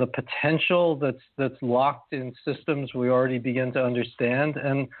in the potential that's locked in systems we already begin to understand.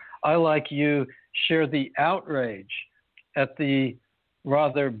 And I, like you, share the outrage at the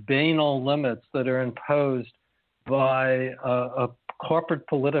rather banal limits that are imposed by a corporate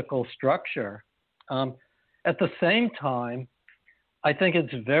political structure. At the same time, I think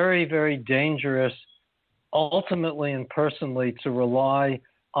it's very, very dangerous, ultimately and personally, to rely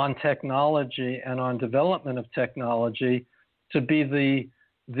on technology and on development of technology to be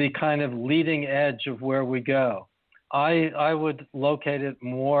the kind of leading edge of where we go. I would locate it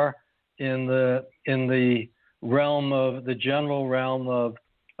more in the realm of the general realm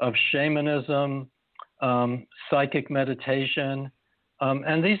of shamanism, psychic meditation,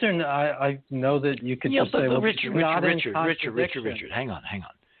 and these are. I know that you could just say, well, Richard, hang on.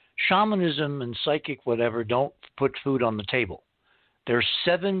 Shamanism and psychic whatever don't put food on the table. There's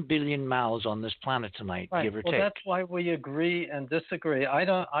 7 billion mouths on this planet tonight, right. give or take. Well, that's why we agree and disagree.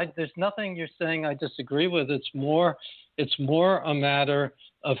 There's nothing you're saying I disagree with. It's more a matter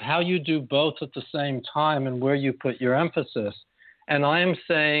of how you do both at the same time and where you put your emphasis. And I am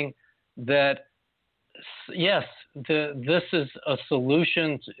saying that, yes, this is a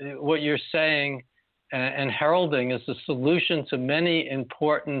solution. What you're saying and heralding is a solution to many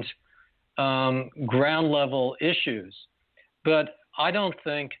important ground level issues. But I don't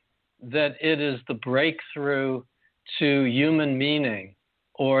think that it is the breakthrough to human meaning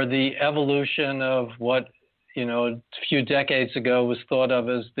or the evolution of what, a few decades ago was thought of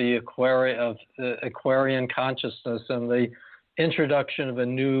as the Aquarian consciousness and the introduction of a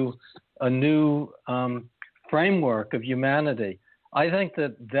new framework of humanity. I think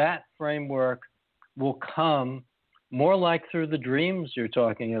that framework will come more like through the dreams you're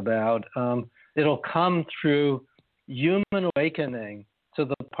talking about. It'll come through human awakening to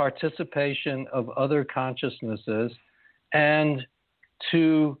the participation of other consciousnesses and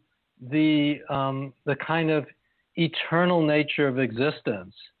to the kind of eternal nature of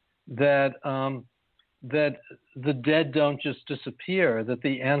existence, that that the dead don't just disappear, that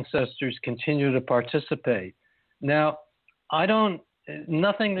the ancestors continue to participate. Now,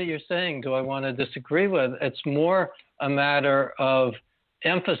 nothing that you're saying do I want to disagree with. It's more a matter of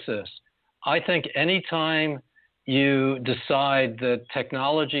emphasis. I think anytime you decide that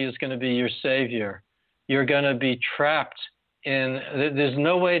technology is going to be your savior, you're going to be trapped there's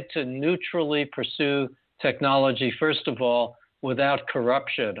no way to neutrally pursue technology, first of all, without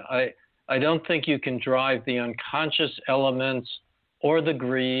corruption. I don't think you can drive the unconscious elements or the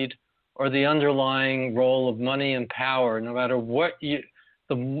greed or the underlying role of money and power, no matter what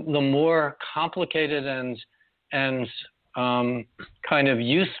the more complicated and kind of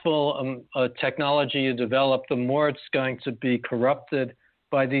useful technology you develop, the more it's going to be corrupted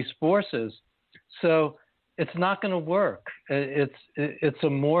by these forces. So it's not going to work. It's a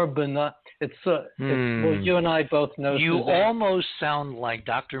more benign. Well, you and I both know. You almost sound like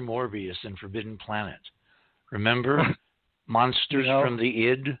Dr. Morbius in Forbidden Planet. Remember monsters from the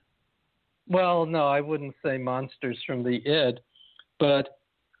id? Well, no, I wouldn't say monsters from the id, but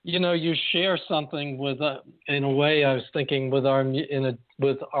you share something with. In a way, I was thinking with our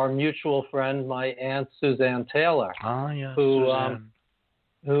mutual friend, my Aunt Suzanne Taylor. Yeah,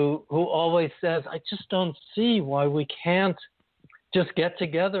 who always says, I just don't see why we can't just get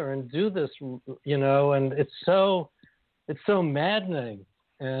together and do this, and it's so maddening.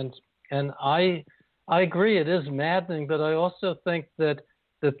 And I agree, it is maddening, but I also think that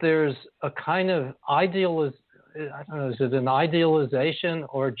there's a kind of I don't know, is it an idealization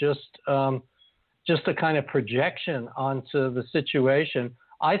or just a kind of projection onto the situation?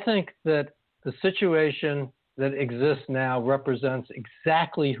 I think that the situation that exists now represents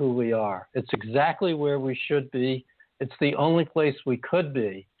exactly who we are. It's exactly where we should be. It's the only place we could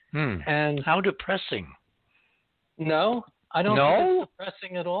be. And how depressing. No, I don't think it's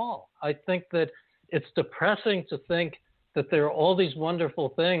depressing at all. I think that it's depressing to think that there are all these wonderful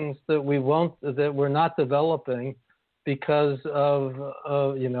things that we're not developing because of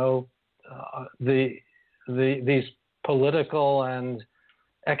these political and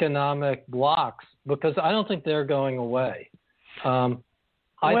economic blocks, because I don't think they're going away. That's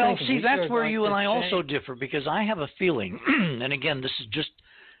where you and I also differ, because I have a feeling, and again, this is just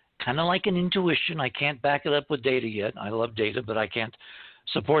kind of like an intuition. I can't back it up with data yet. I love data, but I can't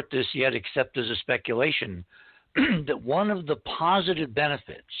support this yet except as a speculation, that one of the positive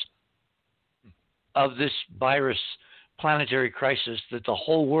benefits of this virus planetary crisis, that the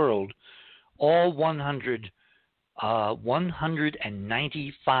whole world, all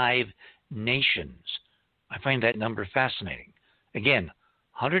 195 nations, I find that number fascinating. Again,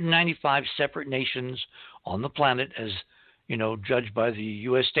 195 separate nations on the planet, as judged by the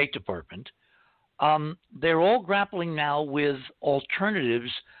U.S. State Department. They're all grappling now with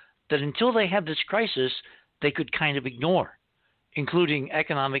alternatives that until they have this crisis, they could kind of ignore, including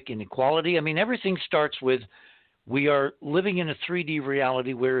economic inequality. I mean, everything starts with we are living in a 3D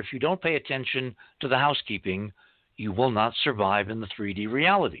reality where if you don't pay attention to the housekeeping, you will not survive in the 3D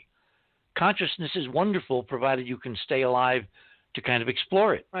reality. Consciousness is wonderful, provided you can stay alive to kind of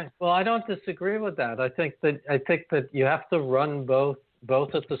explore it. Right. Well, I don't disagree with that. I think that you have to run both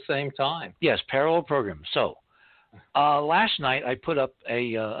at the same time. Yes, parallel program. So, last night I put up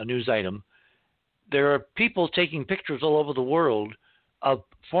a news item. There are people taking pictures all over the world of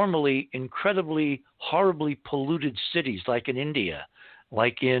formerly incredibly, horribly polluted cities, like in India,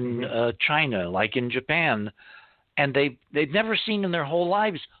 like in China, like in Japan, and they've never seen in their whole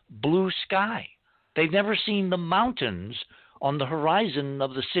lives blue sky. They've never seen the mountains on the horizon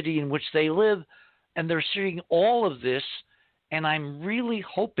of the city in which they live, and they're seeing all of this, and I'm really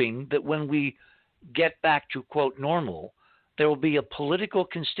hoping that when we get back to, quote, normal, there will be a political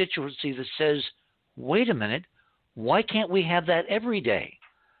constituency that says, wait a minute, why can't we have that every day?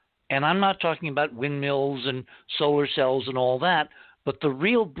 And I'm not talking about windmills and solar cells and all that, but the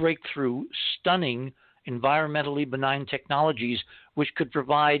real breakthrough, stunning, environmentally benign technologies which could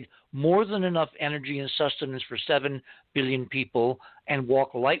provide more than enough energy and sustenance for 7 billion people and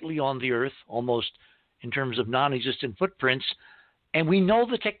walk lightly on the earth, almost in terms of non-existent footprints. And we know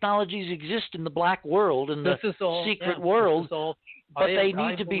the technologies exist in the black world and the secret world, but they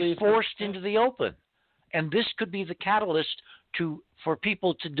need to be forced into the open. And this could be the catalyst for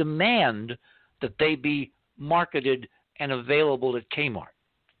people to demand that they be marketed and available at Kmart.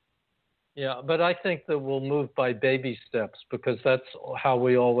 Yeah, but I think that we'll move by baby steps because that's how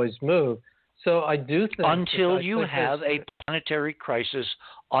we always move. So I do think until you have a planetary crisis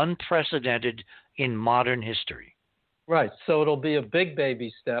unprecedented in modern history. Right. So it'll be a big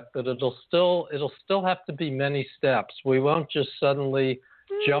baby step, but it'll still have to be many steps. We won't just suddenly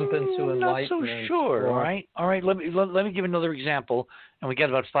jump into enlightenment. Not so sure. All right. Let me give another example, and we got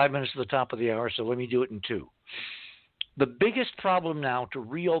about 5 minutes to the top of the hour, so let me do it in 2. The biggest problem now to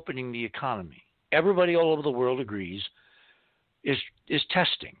reopening the economy, everybody all over the world agrees, is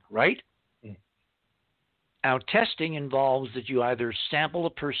testing, right? Mm. Now, testing involves that you either sample a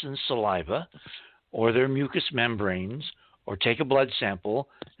person's saliva or their mucous membranes, or take a blood sample,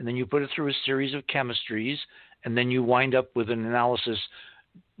 and then you put it through a series of chemistries, and then you wind up with an analysis.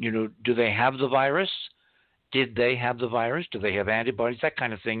 Do they have the virus? Did they have the virus? Do they have antibodies? That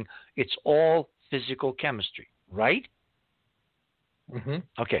kind of thing. It's all physical chemistry, right? Mm-hmm.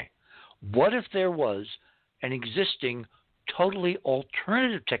 Okay. What if there was an existing, totally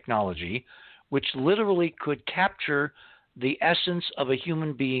alternative technology which literally could capture the essence of a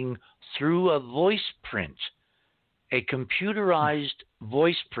human being through a voice print, a computerized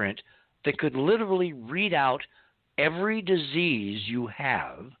voice print that could literally read out every disease you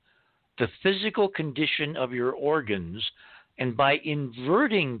have, the physical condition of your organs, and by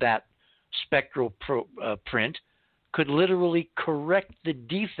inverting that spectral print, could literally correct the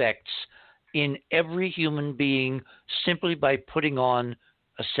defects in every human being simply by putting on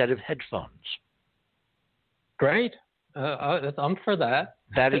a set of headphones. Great. I'm for that.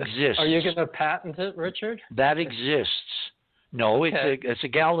 That exists. Are you going to patent it, Richard? That exists. No, okay. It's a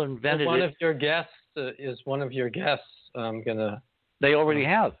gal who invented one it. Of your guests is one of your guests. I'm gonna. They already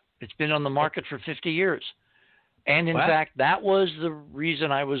have. It's been on the market for 50 years, and in fact, that was the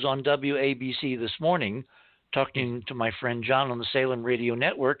reason I was on WABC this morning, talking to my friend John on the Salem Radio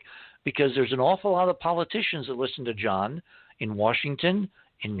Network, because there's an awful lot of politicians that listen to John in Washington,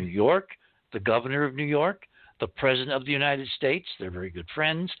 in New York, the governor of New York, the president of the United States. They're very good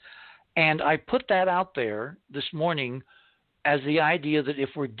friends. And I put that out there this morning as the idea that if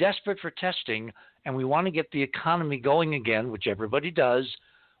we're desperate for testing and we want to get the economy going again, which everybody does,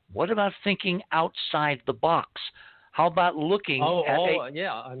 what about thinking outside the box? How about looking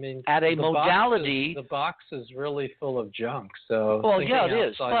at a modality? The box is really full of junk. So it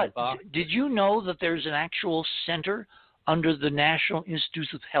is. But did you know that there's an actual center under the National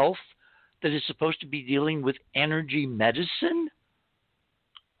Institutes of Health that is supposed to be dealing with energy medicine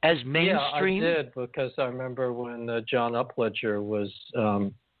as mainstream? Yeah, I did, because I remember when John Upledger was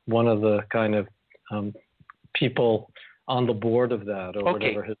one of the kind of people on the board of that, or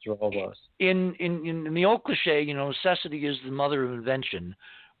whatever his role was. In the old cliche, necessity is the mother of invention.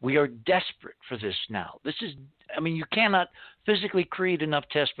 We are desperate for this now. You cannot physically create enough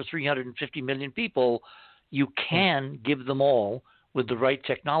tests for 350 million people. You can give them all, with the right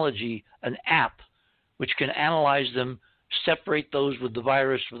technology, an app which can analyze them, separate those with the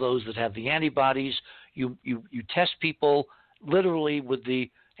virus from those that have the antibodies. You test people literally with the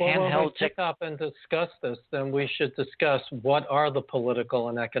handheld. When we pick up and discuss this, then we should discuss what are the political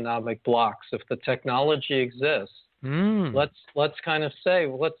and economic blocks. If the technology exists, let's kind of say,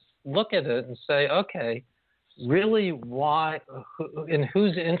 let's look at it and say, okay, really, why? In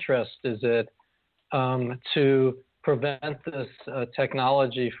whose interest is it to prevent this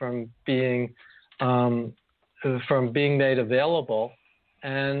technology from being made available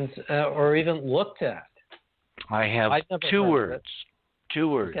and or even looked at? I have two words,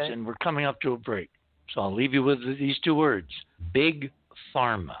 okay. And we're coming up to a break, so I'll leave you with these 2 words: Big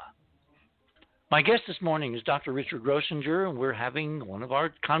Pharma. My guest this morning is Dr. Richard Grossinger, and we're having one of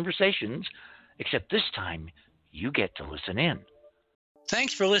our conversations, except this time you get to listen in.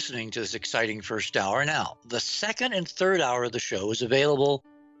 Thanks for listening to this exciting first hour. Now, the second and third hour of the show is available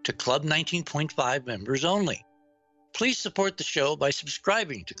to Club 19.5 members only. Please support the show by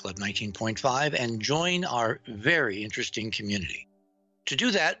subscribing to Club 19.5 and join our very interesting community. To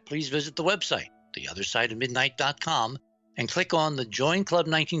do that, please visit the website, theothersideofmidnight.com, and click on the Join Club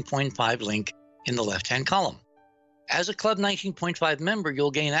 19.5 link in the left-hand column. As a Club 19.5 member,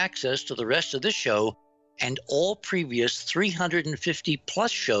 you'll gain access to the rest of this show and all previous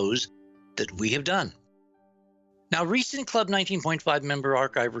 350-plus shows that we have done. Now, recent Club 19.5 member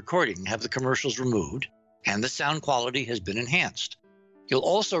archive recordings have the commercials removed, and the sound quality has been enhanced. You'll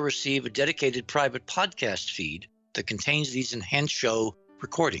also receive a dedicated private podcast feed that contains these enhanced show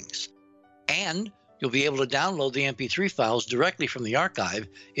recordings. And you'll be able to download the MP3 files directly from the archive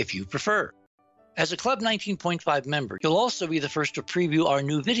if you prefer. As a Club 19.5 member, you'll also be the first to preview our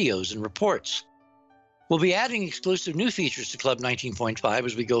new videos and reports. We'll be adding exclusive new features to Club 19.5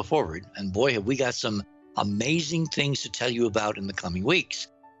 as we go forward. And boy, have we got some amazing things to tell you about in the coming weeks.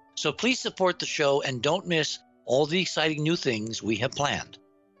 So please support the show and don't miss all the exciting new things we have planned.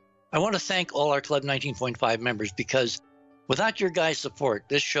 I want to thank all our Club 19.5 members because without your guys' support,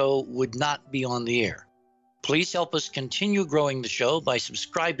 this show would not be on the air. Please help us continue growing the show by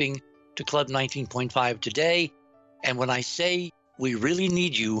subscribing to Club 19.5 today. And when I say we really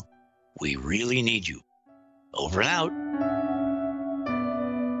need you, we really need you. Over and out.